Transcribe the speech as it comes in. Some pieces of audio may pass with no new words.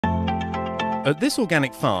At this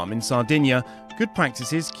organic farm in Sardinia, good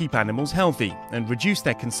practices keep animals healthy and reduce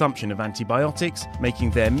their consumption of antibiotics,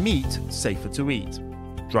 making their meat safer to eat.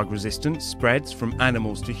 Drug resistance spreads from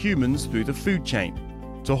animals to humans through the food chain.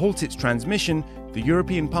 To halt its transmission, the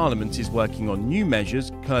European Parliament is working on new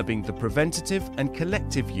measures curbing the preventative and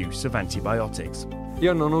collective use of antibiotics.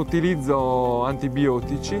 Io non utilizzo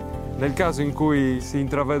antibiotici. Nel caso in cui si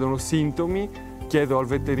intravedono sintomi, chiedo al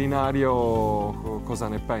veterinario cosa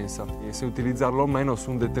ne pensa e se utilizzarlo o meno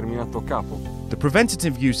su un determinato capo. The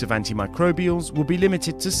preventative use of antimicrobials will be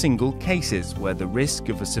limited to single cases where the risk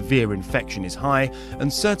of a severe infection is high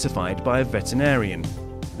and certified by a veterinarian.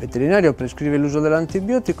 Il veterinario prescrive l'uso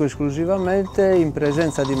dell'antibiotico esclusivamente in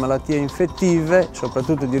presenza di malattie infettive,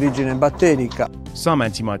 soprattutto di origine batterica. Some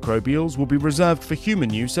antimicrobials will be reserved for human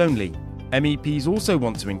use only. MEPs also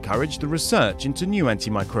want to encourage the research into new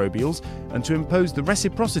antimicrobials and to impose the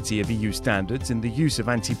reciprocity of EU standards in the use of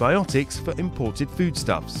antibiotics for imported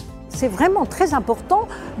foodstuffs. C'est vraiment très important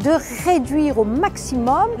de réduire au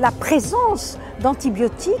maximum la présence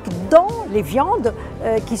d'antibiotiques dans les viandes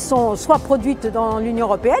qui sont soit produites dans l'Union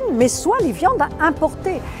européenne, mais soit les viandes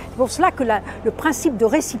importées. C'est pour cela que le principe de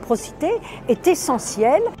réciprocité est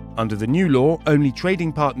essentiel. Under the new law, only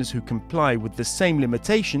trading partners who comply with the same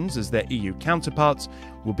limitations as their EU counterparts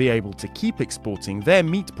will be able to keep exporting their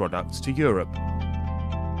meat products to Europe.